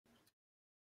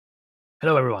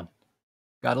Hello, everyone.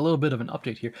 Got a little bit of an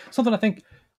update here. Something I think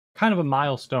kind of a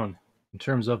milestone in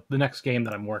terms of the next game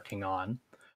that I'm working on.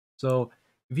 So,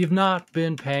 if you've not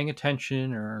been paying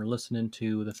attention or listening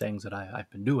to the things that I've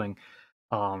been doing,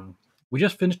 um, we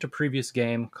just finished a previous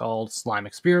game called Slime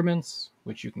Experiments,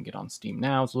 which you can get on Steam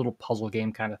now. It's a little puzzle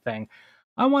game kind of thing.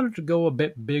 I wanted to go a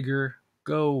bit bigger,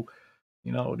 do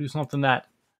something that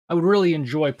I would really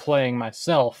enjoy playing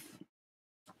myself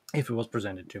if it was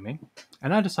presented to me.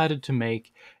 And I decided to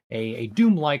make a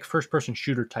Doom-like first-person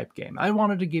shooter type game. I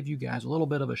wanted to give you guys a little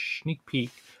bit of a sneak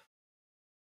peek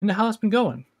into how it's been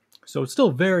going. So it's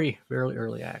still very, very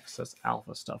early access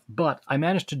alpha stuff, but I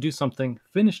managed to do something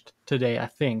finished today, I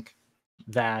think,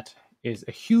 that is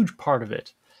a huge part of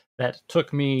it that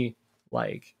took me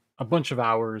like a bunch of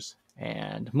hours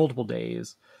and multiple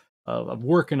days of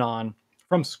working on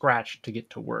from scratch to get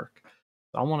to work.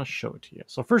 So I want to show it to you.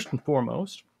 So first and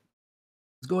foremost,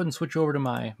 let's go ahead and switch over to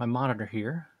my monitor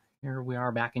here. Here we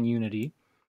are back in Unity.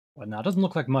 Well, now it doesn't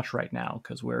look like much right now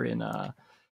because we're in the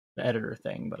editor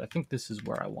thing, but I think this is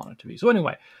where I want it to be. So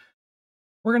anyway,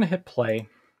 we're going to hit play.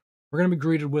 We're going to be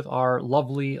greeted with our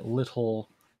lovely little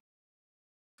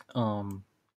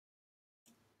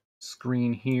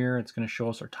screen here. It's going to show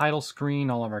us our title screen,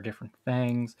 all of our different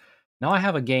things. Now I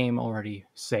have a game already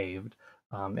saved.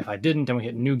 If I didn't and we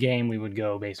hit new game, we would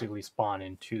go basically spawn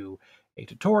into a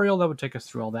tutorial that would take us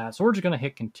through all that. So we're just going to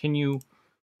hit continue,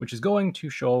 which is going to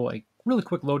show a really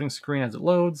quick loading screen as it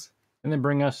loads, and then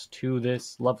bring us to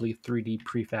this lovely 3D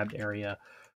prefabbed area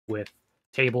with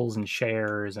tables and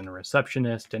chairs and a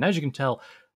receptionist. And as you can tell,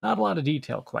 not a lot of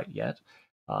detail quite yet,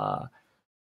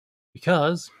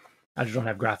 because I just don't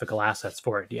have graphical assets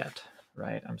for it yet,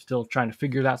 right? I'm still trying to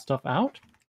figure that stuff out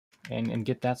and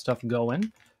get that stuff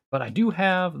going. But I do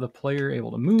have the player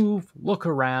able to move, look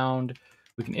around.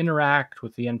 We can interact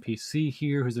with the NPC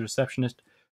here, who's the receptionist.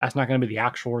 That's not going to be the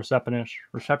actual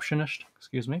receptionist,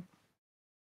 excuse me.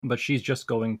 But she's just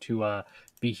going to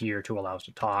be here to allow us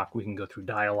to talk. We can go through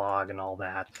dialogue and all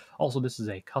that. Also, this is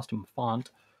a custom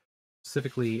font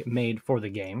specifically made for the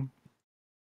game.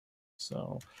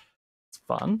 So it's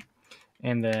fun.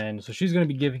 And then, so she's going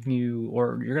to be giving you,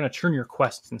 or you're going to turn your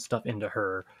quests and stuff into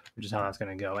her, which is how that's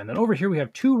going to go. And then over here we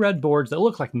have two red boards that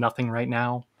look like nothing right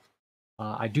now.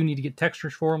 I do need to get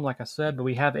textures for them, like I said, but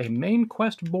we have a main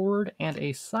quest board and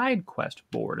a side quest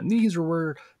board. And these are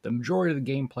where the majority of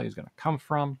the gameplay is going to come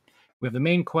from. We have the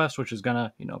main quest, which is going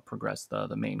to, progress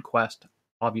the main quest,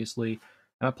 obviously.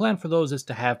 And my plan for those is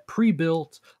to have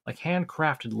pre-built, like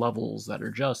handcrafted levels that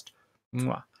are just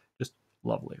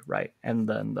lovely, right? And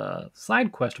then the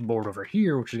side quest board over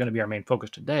here, which is going to be our main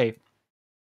focus today,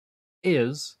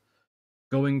 is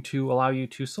going to allow you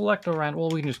to select around, well,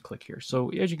 we can just click here. So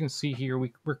as you can see here,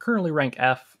 we're currently rank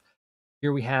F.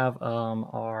 Here we have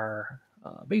our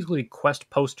basically quest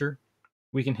poster.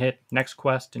 We can hit next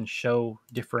quest and show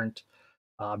different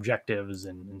objectives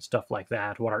and stuff like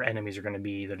that, what our enemies are going to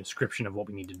be, the description of what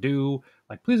we need to do,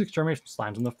 like please exterminate some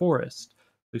slimes in the forest.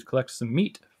 Please collect some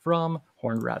meat from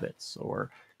horned rabbits,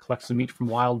 or collect some meat from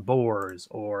wild boars,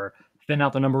 or thin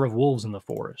out the number of wolves in the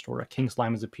forest, or a king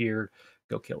slime has appeared,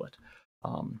 go kill it.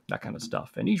 That kind of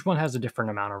stuff. And each one has a different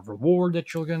amount of reward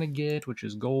that you're going to get, which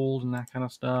is gold and that kind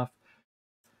of stuff.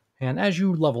 And as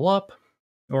you level up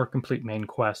or complete main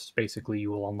quests, basically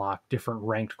you will unlock different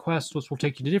ranked quests, which will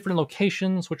take you to different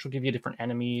locations, which will give you different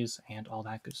enemies and all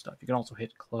that good stuff. You can also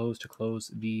hit close to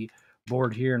close the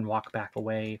board here and walk back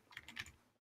away.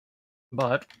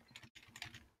 But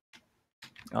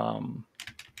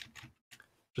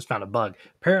just found a bug.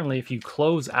 Apparently, if you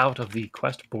close out of the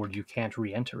quest board, you can't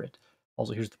re-enter it.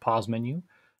 Also, here's the pause menu.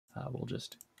 We'll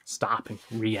just stop and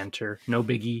re-enter. No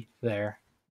biggie there.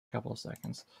 A couple of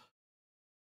seconds.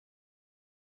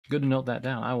 Good to note that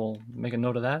down. I will make a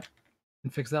note of that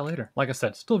and fix that later. Like I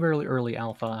said, still very early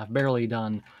alpha. I've barely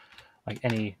done like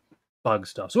any bug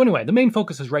stuff. So anyway, the main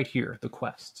focus is right here, the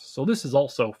quests. So this is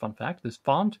also, fun fact, this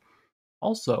font,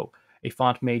 also a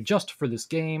font made just for this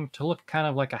game to look kind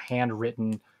of like a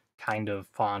handwritten kind of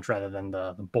font rather than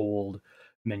the bold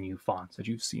menu fonts that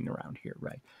you've seen around here,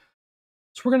 right?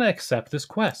 So we're going to accept this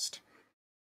quest.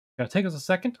 It's going to take us a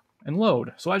second and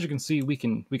load. So as you can see, we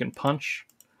can punch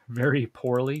very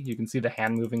poorly. You can see the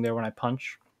hand moving there when I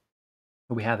punch.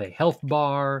 We have a health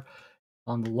bar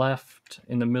on the left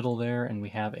in the middle there, and we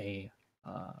have a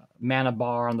mana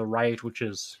bar on the right, which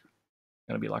is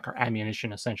going to be like our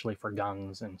ammunition essentially for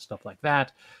guns and stuff like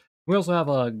that. We also have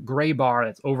a gray bar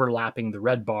that's overlapping the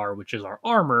red bar, which is our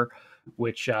armor,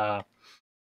 which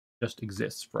just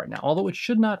exists for right now, although it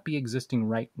should not be existing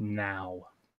right now.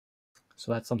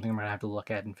 So that's something I'm going to have to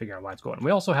look at and figure out why it's going. We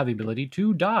also have the ability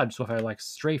to dodge. So if I like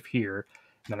strafe here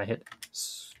And then I hit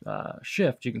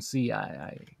shift, you can see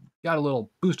I got a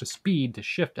little boost of speed to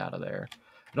shift out of there.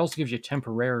 It also gives you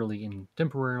temporarily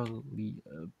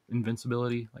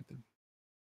invincibility, like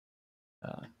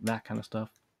that kind of stuff.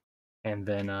 And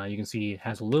then you can see it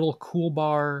has a little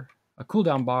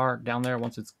cooldown bar down there.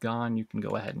 Once it's gone, you can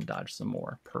go ahead and dodge some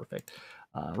more. Perfect.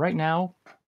 Right now,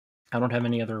 I don't have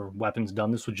any other weapons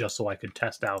done. This was just so I could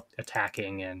test out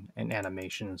attacking and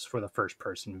animations for the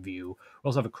first-person view. We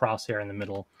also have a crosshair in the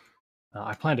middle.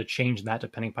 I plan to change that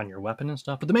depending upon your weapon and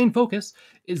stuff. But the main focus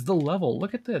is the level.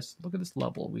 Look at this. Look at this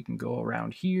level. We can go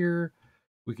around here.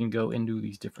 We can go into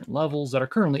these different levels that are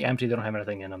currently empty. They don't have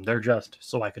anything in them. They're just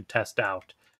so I could test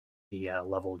out the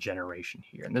level generation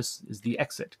here. And this is the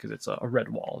exit because it's a red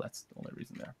wall. That's the only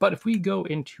reason there. But if we go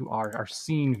into our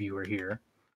scene viewer here,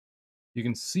 you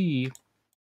can see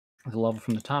the level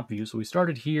from the top view. So we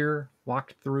started here,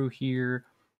 walked through here.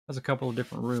 Has a couple of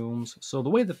different rooms. So the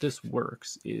way that this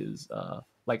works is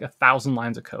like 1,000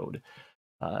 lines of code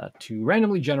to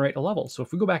randomly generate a level. So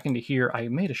if we go back into here, I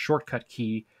made a shortcut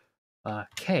key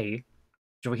K.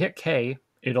 So if we hit K,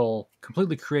 it'll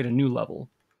completely create a new level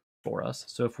for us.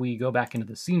 So if we go back into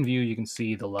the scene view, you can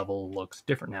see the level looks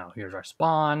different now. Here's our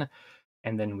spawn,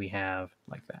 and then we have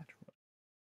like that.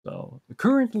 So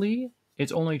currently,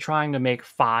 it's only trying to make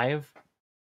 5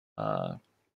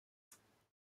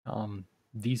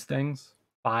 these things,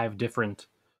 5 different,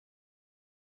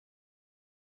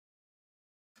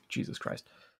 Jesus Christ,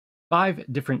 5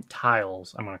 different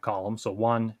tiles, I'm going to call them. So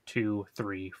 1, 2,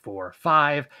 3, 4,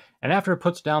 5. And after it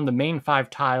puts down the main 5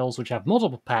 tiles, which have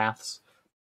multiple paths,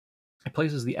 it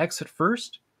places the exit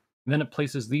first. Then it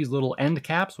places these little end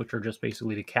caps, which are just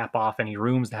basically to cap off any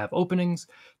rooms that have openings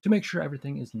to make sure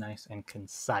everything is nice and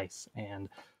concise and,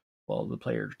 well, the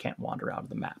player can't wander out of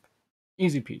the map.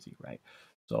 Easy peasy, right?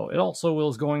 So it also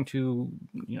is going to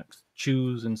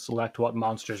choose and select what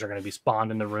monsters are going to be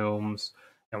spawned in the rooms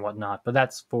and whatnot, but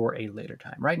that's for a later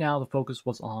time. Right now, the focus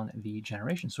was on the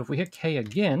generation. So if we hit K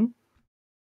again,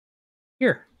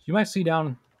 here, you might see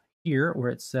down here where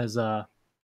it says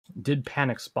did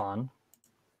panic spawn.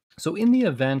 So in the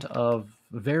event of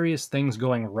various things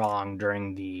going wrong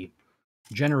during the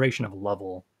generation of a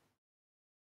level,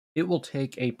 it will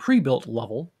take a pre-built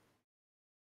level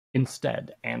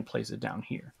instead and place it down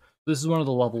here. This is one of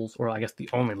the levels, or I guess the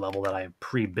only level that I have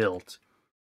pre-built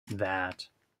that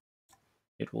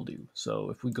it will do. So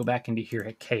if we go back into here,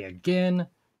 hit K again,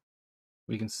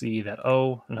 we can see that,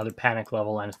 oh, another panic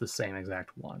level, and it's the same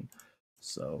exact one.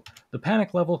 So the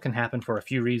panic level can happen for a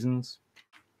few reasons.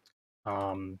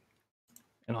 And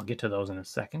I'll get to those in a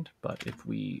second. But if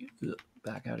we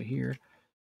back out of here,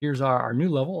 here's our new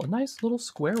level, a nice little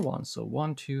square one. So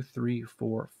 1, 2, 3,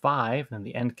 4, 5, and then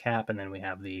the end cap, and then we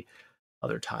have the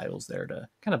other tiles there to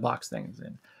kind of box things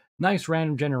in. Nice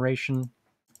random generation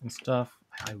and stuff.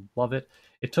 I love it.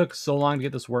 It took so long to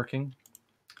get this working.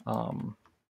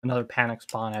 Another panic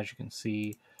spawn, as you can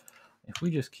see. If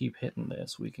we just keep hitting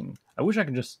this, we can... I wish I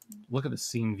could just look at the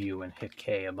scene view and hit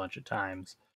K a bunch of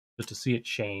times just to see it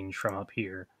change from up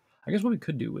here. I guess what we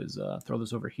could do is throw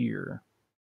this over here,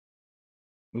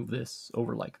 move this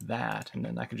over like that, and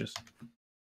then I could just,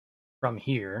 from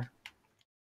here,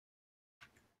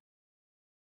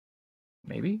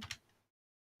 maybe?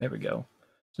 There we go.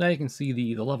 So now you can see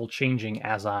the level changing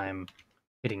as I'm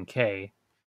hitting K.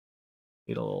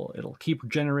 It'll keep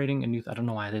generating a new... I don't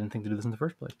know why I didn't think to do this in the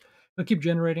first place. It'll keep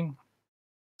generating.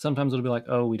 Sometimes it'll be like,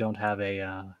 oh, we don't have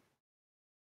a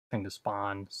thing to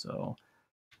spawn, so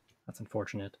that's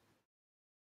unfortunate.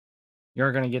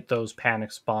 You're going to get those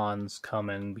panic spawns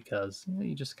coming because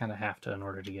you just kind of have to in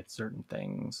order to get certain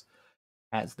things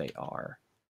as they are.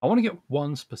 I want to get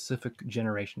one specific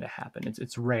generation to happen.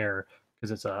 It's rare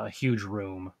because it's a huge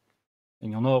room,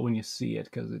 and you'll know it when you see it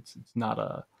because it's not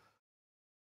a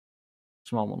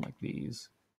small one like these.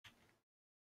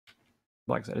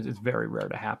 Like I said, it's very rare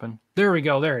to happen. There we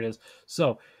go. There it is.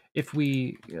 So if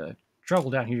we travel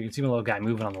down here, you can see my little guy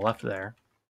moving on the left there.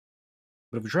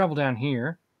 But if we travel down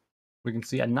here, we can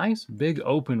see a nice big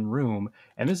open room.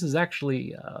 And this is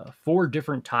actually 4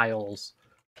 different tiles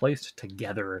placed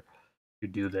together to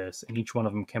do this. And each one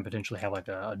of them can potentially have like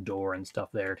a door and stuff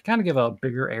there to kind of give a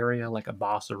bigger area, like a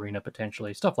boss arena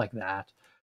potentially, stuff like that.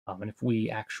 And if we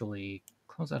actually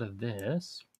close out of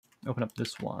this, open up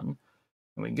this one,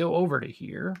 and we go over to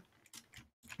here,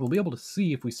 we'll be able to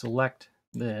see if we select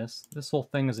this. This whole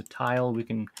thing is a tile. We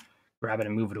can grab it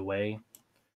and move it away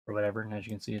or whatever. And as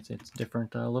you can see, it's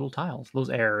different little tiles. Those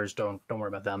errors, don't worry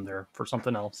about them. They're for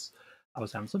something else. I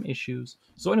was having some issues.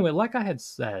 So anyway, like I had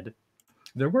said,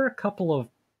 there were a couple of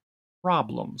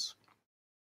problems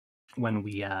when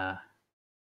we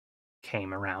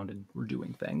came around and were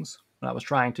doing things. When I was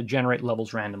trying to generate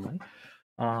levels randomly.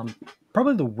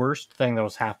 Probably the worst thing that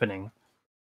was happening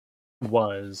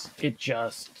was it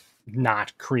just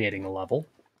not creating a level,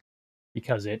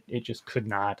 because it just could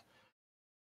not.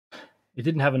 It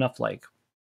didn't have enough like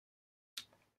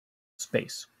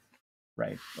space,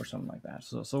 right, or something like that.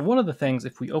 So one of the things,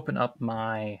 if we open up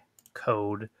my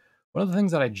code, one of the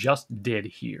things that I just did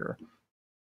here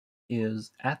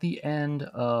is at the end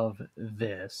of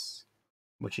this,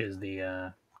 which is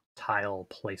the tile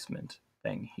placement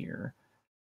thing here.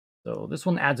 So this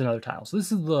one adds another tile. So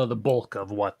this is the bulk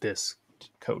of what this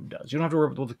code does. You don't have to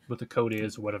worry about what the code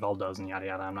is, what it all does, and yada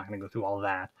yada. I'm not going to go through all of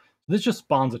that. This just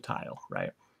spawns a tile,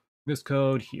 right? This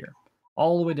code here,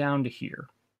 all the way down to here.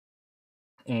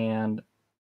 And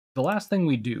the last thing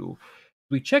we do,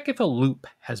 we check if a loop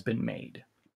has been made,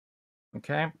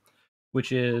 okay?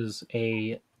 Which is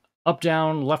a up,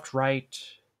 down, left, right,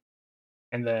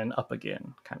 and then up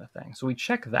again kind of thing. So we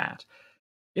check that.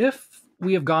 If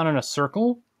we have gone in a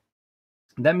circle,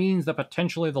 that means that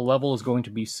potentially the level is going to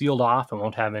be sealed off and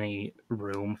won't have any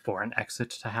room for an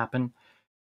exit to happen.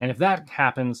 And if that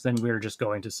happens, then we're just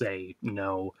going to say,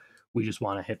 no, we just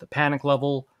want to hit the panic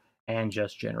level and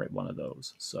just generate one of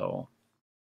those. So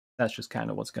that's just kind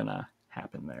of what's going to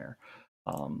happen there.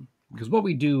 Because what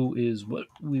we do is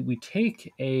we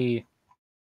take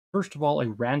first of all, a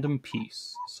random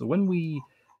piece. So when we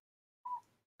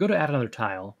go to add another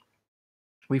tile,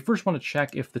 we first want to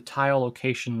check if the tile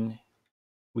location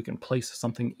we can place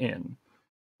something in,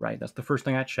 right? That's the first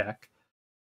thing I check.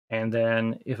 And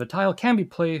then if a tile can be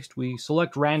placed, we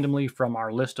select randomly from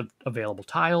our list of available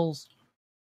tiles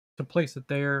to place it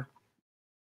there.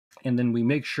 And then we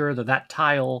make sure that that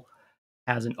tile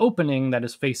has an opening that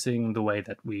is facing the way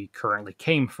that we currently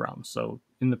came from. So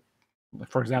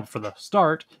for example, for the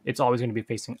start, it's always going to be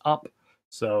facing up.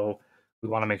 So we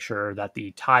want to make sure that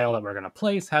the tile that we're going to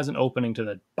place has an opening to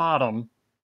the bottom,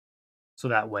 so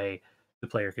that way the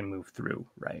player can move through,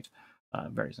 right?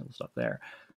 Very simple stuff there.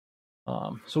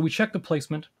 So we check the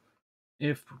placement.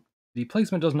 If the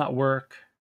placement does not work,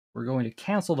 we're going to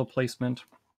cancel the placement.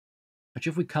 But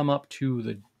if we come up to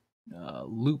the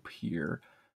loop here,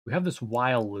 we have this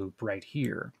while loop right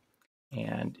here.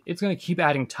 And it's going to keep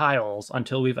adding tiles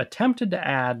until we've attempted to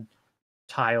add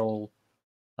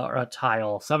a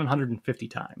tile 750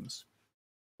 times,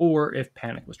 or if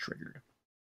panic was triggered.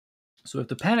 So if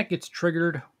the panic gets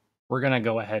triggered, we're going to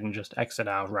go ahead and just exit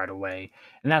out right away.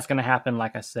 And that's going to happen,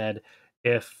 like I said,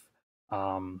 if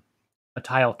a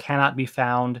tile cannot be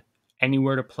found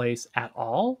anywhere to place at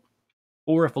all,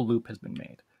 or if a loop has been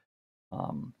made.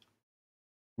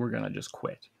 We're going to just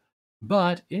quit.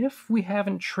 But if we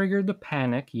haven't triggered the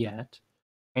panic yet,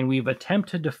 and we've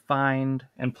attempted to find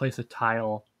and place a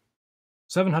tile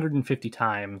 750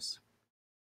 times,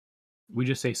 we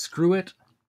just say screw it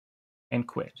and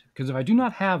quit. Because if I do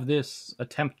not have this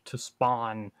attempt to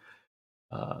spawn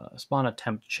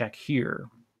attempt check here,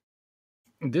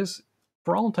 this,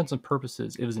 for all intents and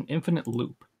purposes, it was an infinite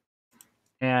loop.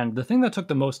 And the thing that took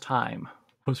the most time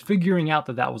was figuring out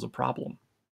that that was a problem.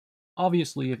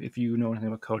 Obviously, if you know anything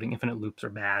about coding, infinite loops are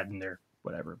bad and they're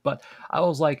whatever. But I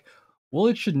was like, well,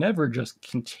 it should never just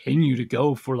continue to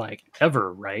go for like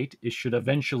ever, right? It should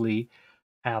eventually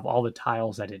have all the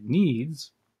tiles that it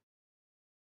needs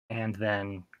and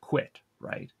then quit,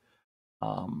 right?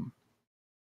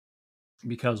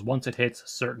 Because once it hits a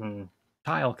certain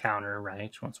tile counter,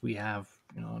 right? Once we have,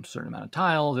 a certain amount of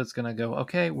tiles, it's going to go,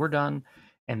 okay, we're done,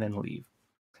 and then leave.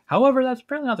 However, that's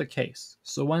apparently not the case.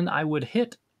 So when I would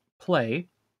hit play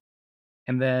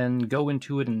and then go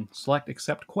into it and select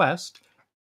accept quest,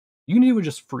 Unity would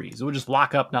just freeze. It would just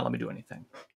lock up, not let me do anything.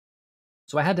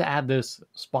 So I had to add this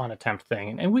spawn attempt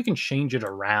thing, and we can change it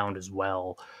around as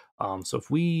well. So if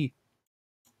we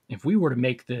were to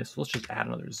make this, let's just add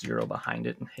another 0 behind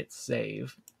it and hit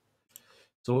save.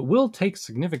 So it will take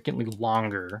significantly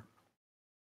longer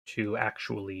to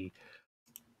actually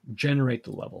generate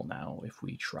the level now if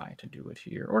we try to do it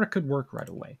here, or it could work right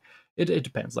away. It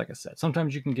depends, like I said.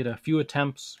 Sometimes you can get a few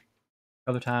attempts,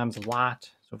 other times a lot.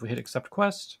 So if we hit accept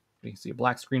quest, we can see a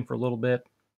black screen for a little bit,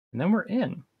 and then we're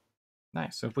in.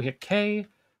 Nice. So if we hit K,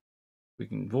 we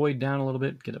can void down a little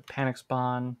bit, get a panic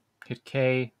spawn, hit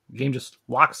K, the game just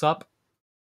locks up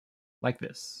like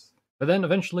this. But then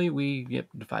eventually we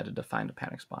decided to find a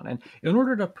panic spawn. And in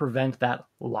order to prevent that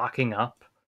locking up,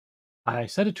 I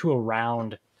set it to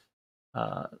around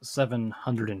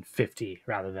 750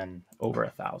 rather than over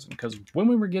 1,000. Because when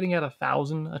we were getting at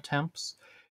 1,000 attempts,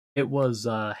 it was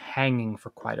hanging for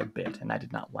quite a bit, and I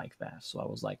did not like that. So I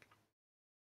was like,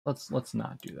 let's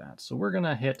not do that. So we're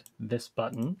gonna hit this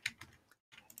button,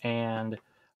 and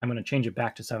I'm going to change it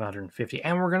back to 750,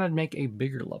 and we're going to make a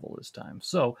bigger level this time.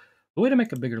 So the way to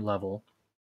make a bigger level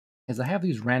is I have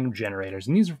these random generators,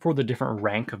 and these are for the different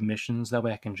rank of missions. That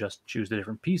way I can just choose the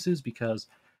different pieces, because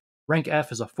rank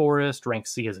F is a forest, rank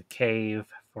C is a cave,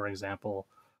 for example,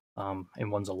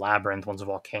 and one's a labyrinth, one's a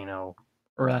volcano,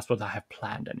 or that's what I have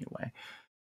planned anyway.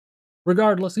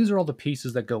 Regardless, these are all the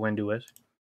pieces that go into it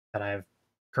that I've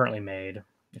currently made.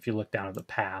 If you look down at the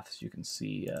paths, you can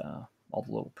see all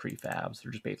the little prefabs.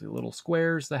 They're just basically little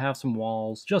squares that have some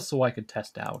walls, just so I could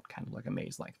test out kind of like a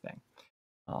maze-like thing.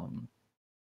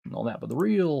 And all that. But the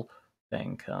real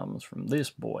thing comes from this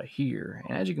boy here.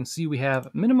 And as you can see, we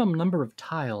have minimum number of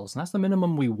tiles, and that's the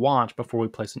minimum we want before we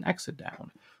place an exit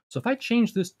down. So if I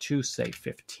change this to, say,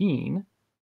 15,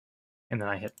 and then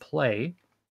I hit play,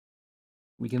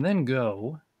 we can then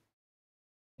go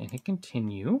and hit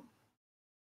continue.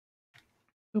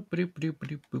 Boop, ba-doop, ba-doop,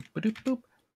 ba-doop, boop, ba-doop, boop.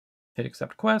 Hit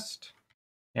accept quest.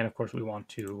 And of course, we want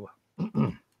to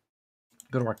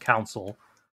go to our council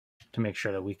to make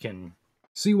sure that we can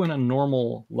see when a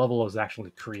normal level is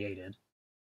actually created.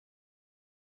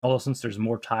 Although since there's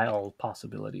more tile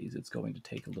possibilities, it's going to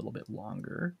take a little bit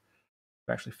longer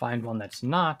to actually find one that's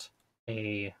not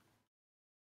a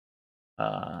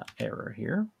error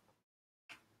here.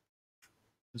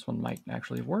 This one might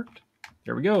actually have worked.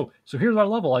 There we go. So here's our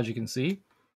level, as you can see.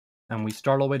 And we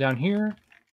start all the way down here.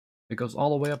 It goes all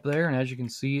the way up there. And as you can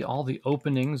see, all the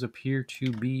openings appear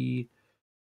to be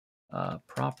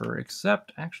proper,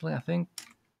 except actually, I think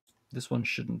this one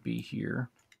shouldn't be here.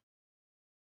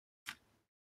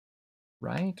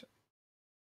 Right?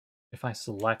 If I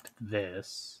select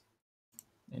this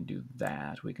and do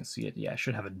that, we can see it. Yeah, I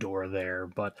should have a door there,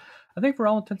 but I think for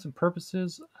all intents and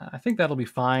purposes, I think that'll be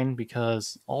fine,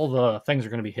 because all the things are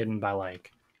going to be hidden by,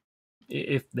 like,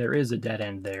 if there is a dead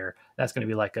end there, that's going to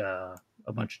be like a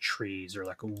bunch of trees or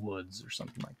like a woods or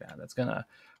something like that. That's going to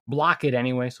block it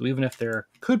anyway, so even if there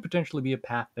could potentially be a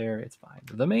path there, it's fine.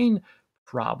 The main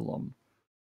problem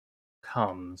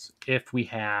comes if we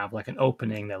have like an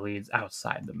opening that leads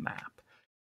outside the map.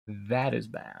 That is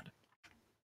bad.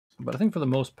 But I think for the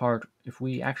most part, if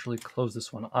we actually close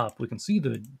this one up, we can see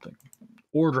the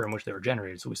order in which they were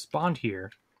generated. So we spawned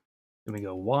here, then we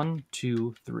go 1,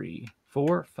 2, 3,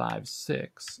 4, 5,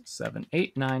 6, 7,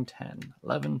 8, 9, 10,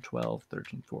 11, 12,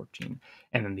 13, 14,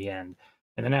 and then the end.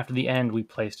 And then after the end, we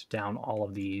placed down all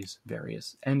of these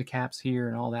various end caps here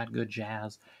and all that good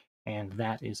jazz. And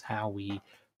that is how we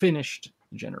finished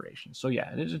the generation. So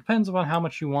yeah, it depends on how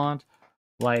much you want.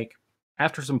 Like,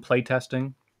 after some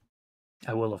playtesting,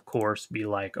 I will, of course, be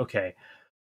like, okay,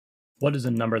 what is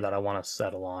a number that I want to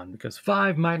settle on? Because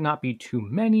 5 might not be too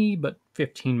many, but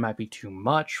 15 might be too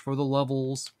much for the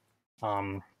levels.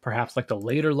 Perhaps like the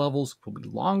later levels will be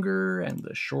longer, and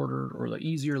the shorter or the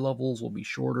easier levels will be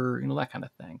shorter, you know, that kind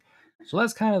of thing. So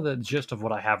that's kind of the gist of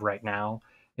what I have right now,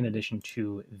 in addition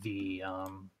to the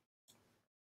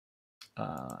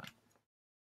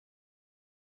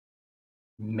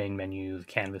main menu, the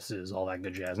canvases, all that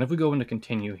good jazz. And if we go into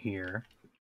continue here,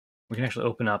 we can actually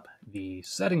open up the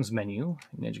settings menu.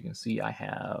 And as you can see, I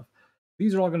have,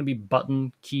 these are all going to be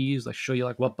button keys. I show you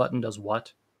like what button does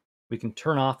what. We can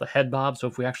turn off the head bob. So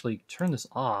if we actually turn this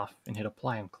off and hit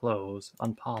apply and close,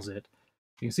 unpause it,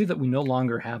 you can see that we no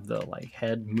longer have the like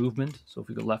head movement. So if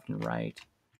we go left and right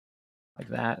like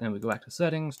that, and then we go back to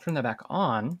settings, turn that back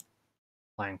on,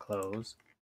 apply and close,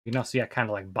 you can now see I kind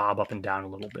of like bob up and down a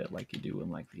little bit like you do in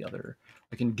like the other,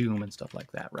 like in Doom and stuff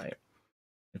like that, right?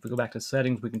 If we go back to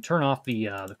settings, we can turn off the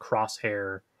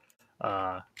crosshair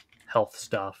health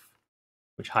stuff,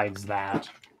 which hides that.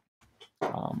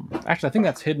 Actually, I think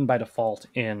that's hidden by default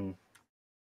in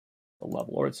the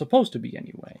level, or it's supposed to be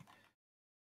anyway.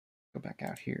 Go back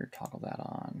out here, toggle that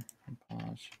on, and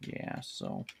pause. Yeah,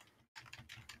 so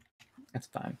that's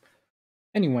fine.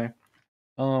 Anyway,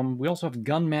 we also have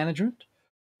gun management,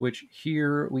 which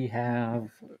here we have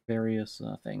various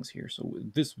things here. So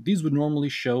these would normally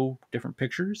show different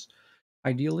pictures,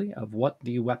 ideally, of what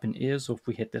the weapon is. So if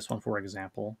we hit this one, for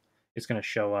example, it's going to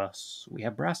show us we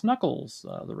have brass knuckles.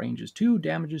 The range is 2,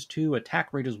 damage is 2,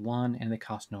 attack rate is 1, and they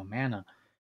cost no mana.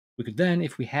 We could then,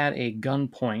 if we had a gun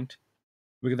point,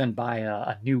 we could then buy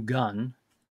a new gun,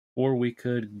 or we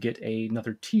could get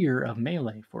another tier of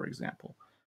melee, for example.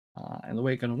 And the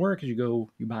way it's going to work is you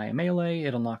buy a melee,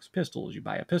 it unlocks pistols. You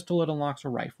buy a pistol, it unlocks a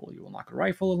rifle. You unlock a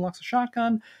rifle, it unlocks a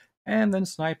shotgun, and then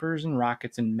snipers and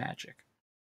rockets and magic.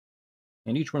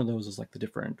 And each one of those is like the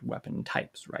different weapon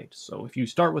types, right? So if you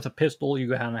start with a pistol, you're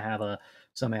going to have a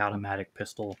semi-automatic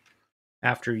pistol.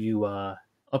 After you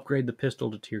upgrade the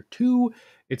pistol to tier 2,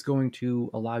 it's going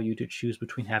to allow you to choose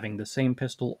between having the same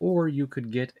pistol, or you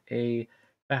could get a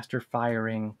faster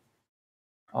firing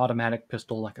automatic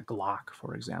pistol like a Glock,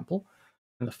 for example.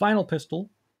 And the final pistol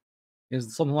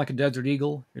is something like a Desert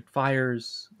Eagle. It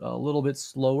fires a little bit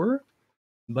slower,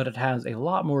 but it has a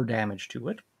lot more damage to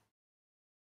it.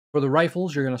 For the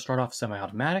rifles, you're going to start off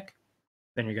semi-automatic,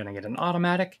 then you're going to get an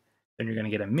automatic, then you're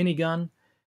going to get a minigun,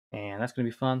 and that's going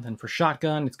to be fun. Then for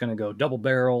shotgun, it's going to go double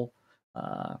barrel,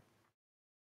 I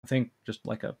think just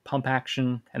like a pump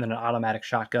action, and then an automatic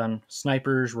shotgun.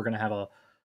 Snipers, we're going to have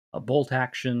a bolt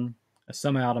action, a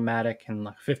semi-automatic, and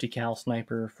like 50 cal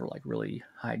sniper for like really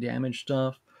high damage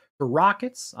stuff. For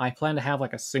rockets, I plan to have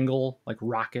like a single like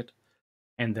rocket,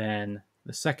 and then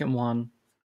the second one,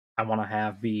 I want to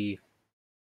have be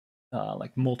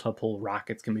like multiple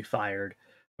rockets can be fired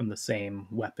from the same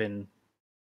weapon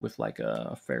with like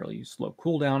a fairly slow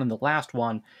cooldown. And the last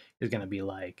one is going to be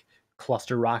like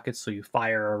cluster rockets. So you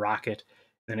fire a rocket,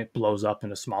 then it blows up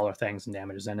into smaller things and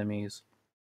damages enemies.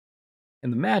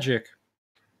 And the magic,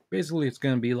 basically, it's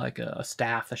going to be like a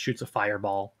staff that shoots a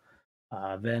fireball.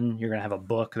 Then you're going to have a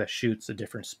book that shoots a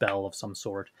different spell of some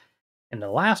sort. And the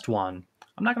last one,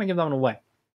 I'm not going to give that one away.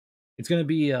 It's going to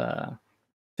be,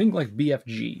 think like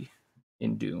BFG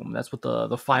in Doom. That's what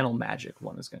the final magic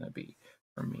one is going to be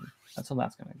for me. That's how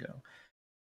that's going to go.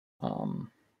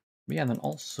 Yeah, and then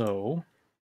also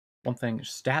one thing,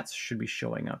 stats should be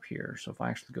showing up here. So if I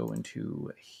actually go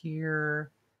into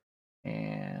here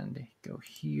and go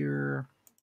here,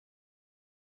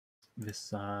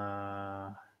 this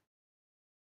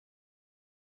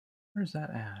where's that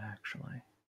at actually?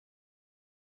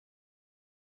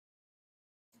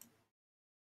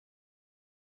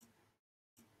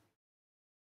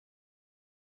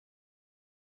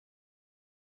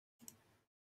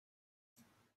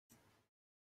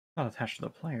 Not attached to the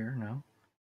player, no.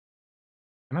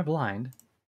 Am I blind?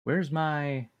 Where's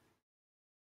my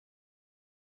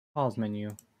pause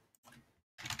menu?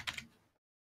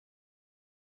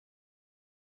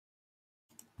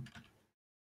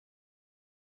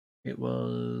 It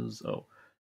was, oh,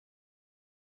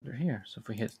 they're here. So if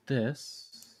we hit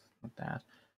this, like that,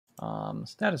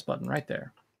 status button right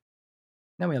there.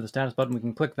 Now we have the status button. We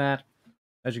can click that.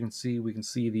 As you can see, we can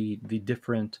see the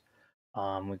different,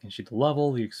 we can see the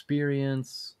level, the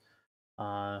experience,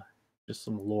 just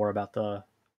some lore about the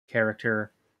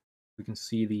character. We can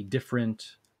see the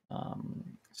different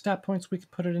stat points we can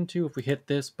put it into. If we hit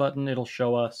this button, it'll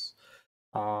show us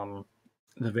the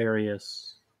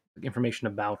various information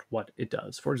about what it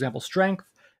does. For example, strength.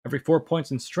 Every 4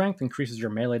 points in strength increases your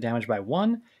melee damage by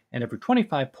 1, and every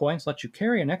 25 points lets you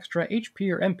carry an extra HP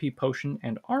or MP potion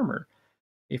and armor.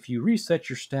 If you reset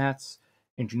your stats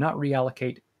and do not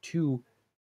reallocate to,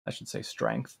 I should say,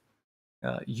 strength,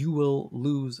 you will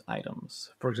lose items.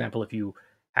 For example, if you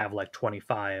have like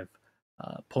 25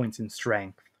 points in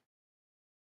strength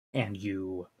and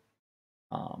you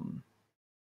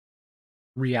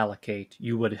reallocate,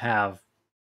 you would have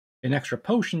an extra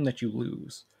potion that you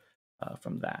lose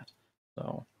from that.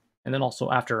 So, and then also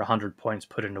after 100 points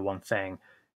put into one thing,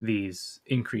 these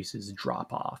increases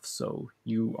drop off, so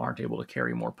you aren't able to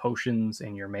carry more potions,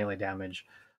 and your melee damage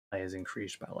is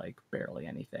increased by like barely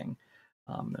anything.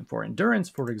 And for endurance,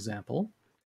 for example,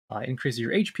 increases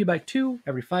your HP by 2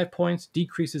 every 5 points,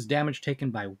 decreases damage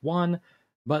taken by 1,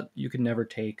 but you can never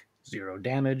take 0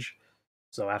 damage.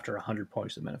 So after 100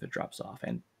 points, the benefit drops off.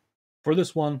 And for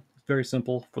this one, it's very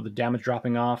simple. For the damage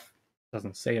dropping off, it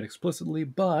doesn't say it explicitly,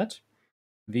 but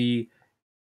the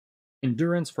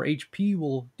endurance for HP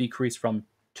will decrease from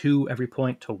 2 every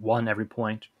point to 1 every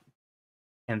point.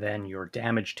 And then your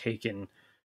damage taken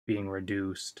being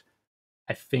reduced,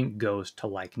 I think, goes to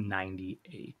like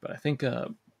 98. But I think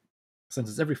since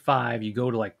it's every 5, you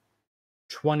go to like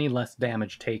 20 less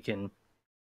damage taken,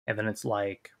 and then it's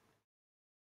like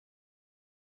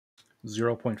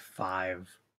 0.5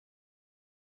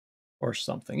 or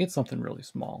something. It's something really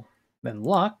small. Then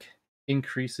luck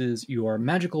increases your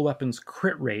magical weapons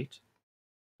crit rate.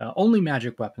 Only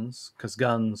magic weapons, because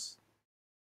guns,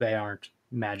 they aren't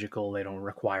magical. They don't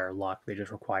require luck. They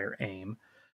just require aim.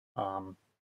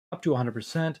 Up to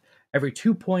 100%. Every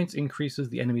 2 points increases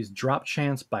the enemy's drop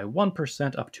chance by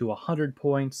 1% up to 100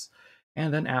 points.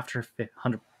 And then after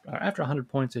 100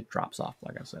 points, it drops off,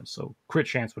 like I said. So crit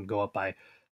chance would go up by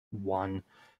 1%.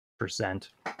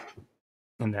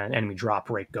 And then enemy drop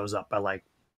rate goes up by like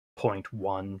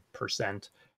 0.1%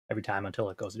 every time until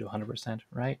it goes to 100%,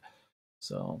 right?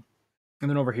 So, and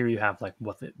then over here you have like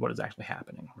what is actually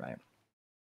happening, right?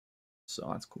 So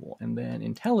that's cool. And then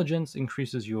intelligence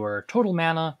increases your total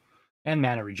mana and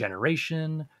mana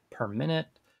regeneration per minute.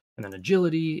 And then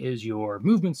agility is your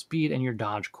movement speed and your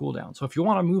dodge cooldown. So if you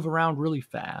want to move around really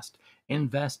fast,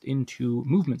 invest into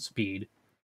movement speed.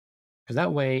 because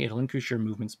that way it'll increase your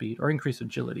movement speed or increase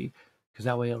agility, because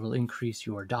that way it'll increase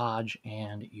your dodge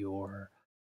and your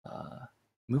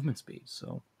movement speed.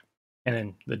 So, and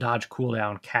then the dodge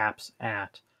cooldown caps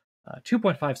at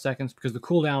 2.5 seconds because the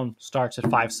cooldown starts at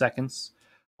 5 seconds,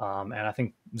 and I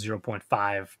think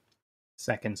 0.5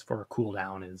 seconds for a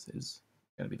cooldown is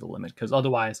going to be the limit, because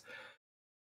otherwise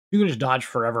you can just dodge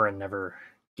forever and never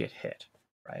get hit,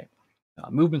 right?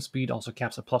 Movement speed also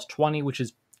caps at plus 20, which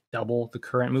is double the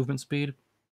current movement speed.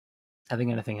 I think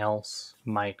anything else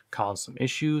might cause some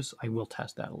issues. I will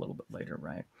test that a little bit later,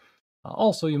 right?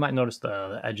 Also, you might notice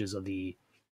the edges of the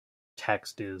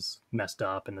text is messed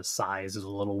up and the size is a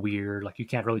little weird. Like you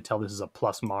can't really tell this is a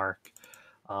plus mark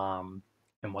and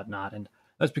whatnot. And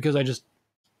that's because I just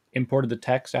imported the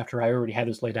text after I already had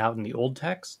this laid out in the old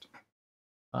text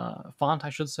font, I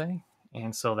should say.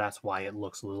 And so that's why it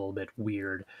looks a little bit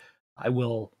weird. I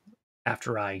will,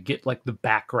 after I get like the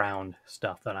background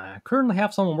stuff that I currently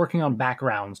have someone working on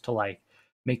backgrounds to like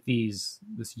make this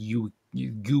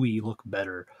GUI look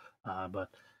better. But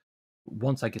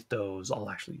once I get those, I'll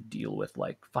actually deal with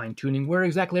like fine tuning where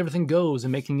exactly everything goes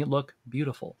and making it look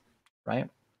beautiful, right?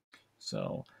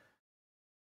 So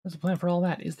that's the plan for all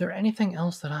that. Is there anything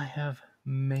else that I have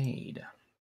made?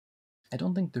 I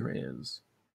don't think there is.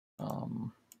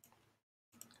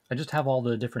 I just have all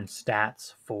the different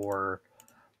stats for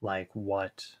like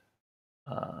what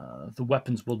the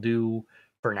weapons will do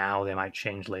for now. They might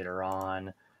change later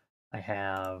on. I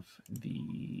have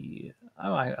the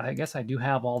I guess I do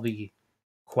have all the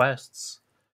quests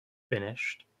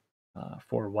finished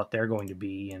for what they're going to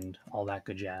be and all that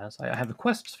good jazz. I have the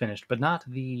quests finished, but not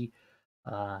the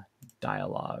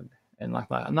dialogue and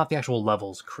not the actual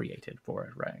levels created for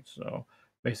it, right? So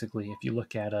basically, if you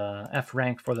look at F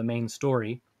rank for the main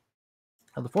story,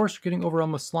 the forest are getting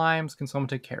overrun with slimes. Can someone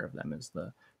take care of them? Is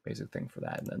the basic thing for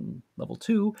that. And then level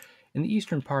 2, in the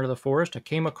eastern part of the forest, I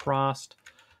came across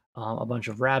a bunch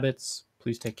of rabbits.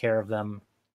 Please take care of them.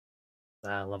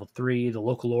 Level 3, the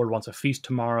local lord wants a feast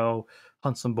tomorrow.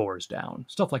 Hunt some boars down.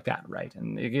 Stuff like that, right?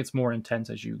 And it gets more intense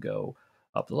as you go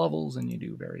up the levels and you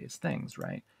do various things,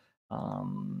 right?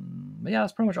 But yeah,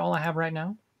 that's pretty much all I have right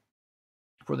now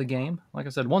for the game. Like I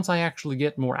said, once I actually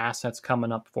get more assets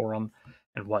coming up for them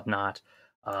and whatnot,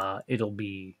 it'll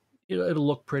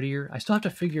look prettier. I still have to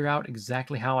figure out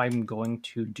exactly how I'm going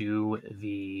to do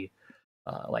the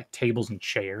like tables and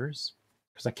chairs,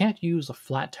 because I can't use a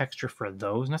flat texture for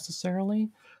those necessarily.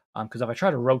 Because if I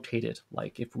try to rotate it,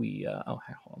 like if we hold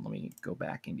on, let me go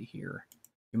back into here.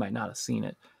 You might not have seen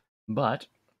it, but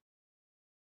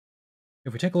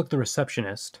if we take a look at the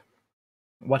receptionist,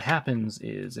 what happens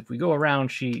is if we go around,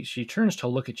 she turns to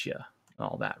look at you and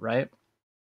all that, right?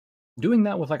 Doing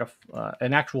that with like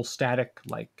an actual static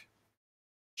like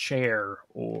chair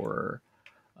or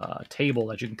table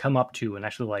that you can come up to and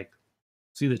actually like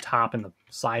see the top and the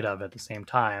side of at the same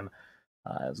time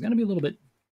is going to be a little bit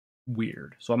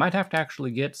weird. So I might have to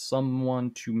actually get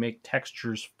someone to make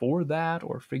textures for that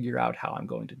or figure out how I'm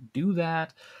going to do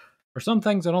that. For some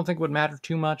things, I don't think would matter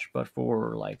too much, but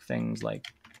for like things like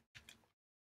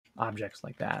objects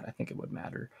like that, I think it would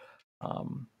matter.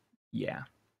 Yeah,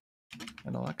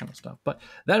 and all that kind of stuff. But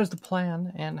that is the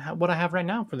plan and what I have right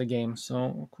now for the game.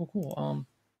 So cool.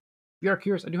 If you are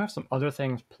curious, I do have some other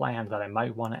things planned that I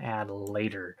might want to add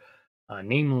later.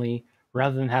 Namely,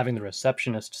 rather than having the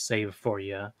receptionist save for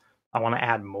you, I want to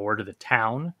add more to the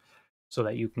town so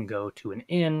that you can go to an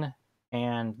inn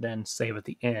and then save at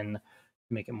the inn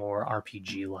to make it more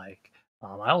RPG like.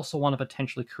 I also want to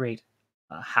potentially create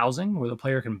housing where the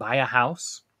player can buy a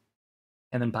house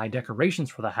and then buy decorations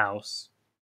for the house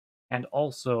and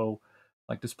also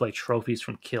like display trophies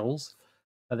from kills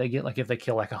that they get. Like if they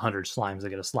kill like 100 slimes, they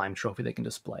get a slime trophy they can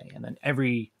display, and then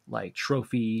every like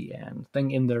trophy and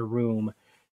thing in their room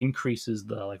increases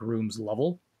the like room's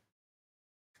level.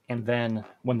 And then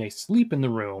when they sleep in the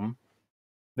room,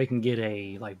 they can get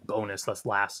a like bonus that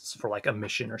lasts for like a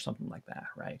mission or something like that,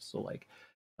 right? So like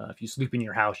if you sleep in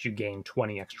your house, you gain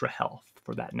 20 extra health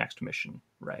for that next mission,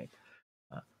 right?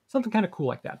 Something kind of cool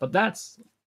like that. But that's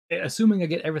assuming I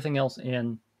get everything else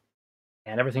in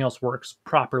and everything else works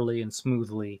properly and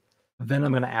smoothly. Then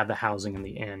I'm going to add the housing in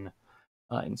the inn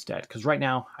instead. Because right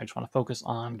now, I just want to focus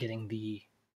on getting the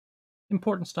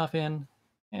important stuff in.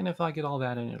 And if I get all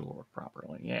that in, it'll work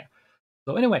properly. Yeah.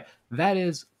 So anyway, that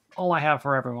is all I have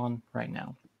for everyone right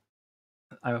now.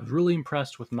 I was really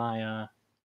impressed with my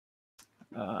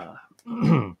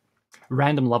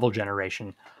random level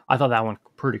generation. I thought that one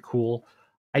pretty cool.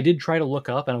 I did try to look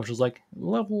up, and I was just like,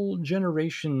 level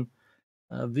generation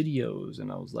videos,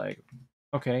 and I was like,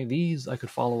 okay, these I could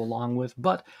follow along with,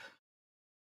 but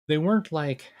they weren't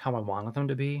like how I wanted them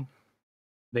to be.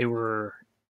 they were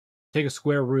take a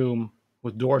square room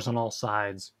with doors on all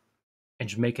sides and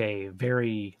just make a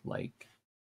very like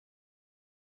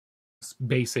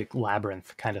basic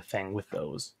labyrinth kind of thing with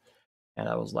those. And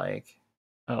I was like,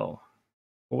 oh,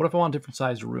 but what if I want different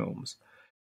sized rooms?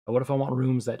 What if I want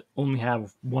rooms that only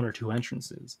have one or two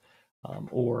entrances?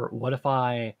 Or what if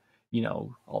I,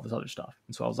 all this other stuff?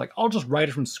 And so I was like, I'll just write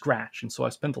it from scratch. And so I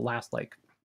spent the last like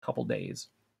couple days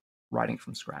writing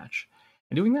from scratch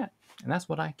and doing that. And that's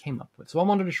what I came up with. So I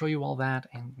wanted to show you all that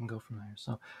and go from there.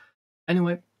 So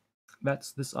anyway,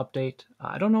 that's this update.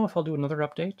 I don't know if I'll do another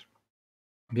update.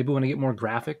 Maybe when I get more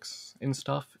graphics and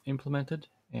stuff implemented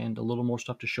and a little more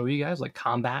stuff to show you guys, like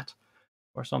combat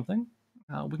or something,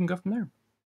 we can go from there.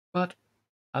 But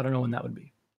I don't know when that would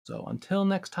be. So until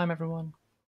next time, everyone,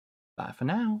 bye for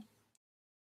now.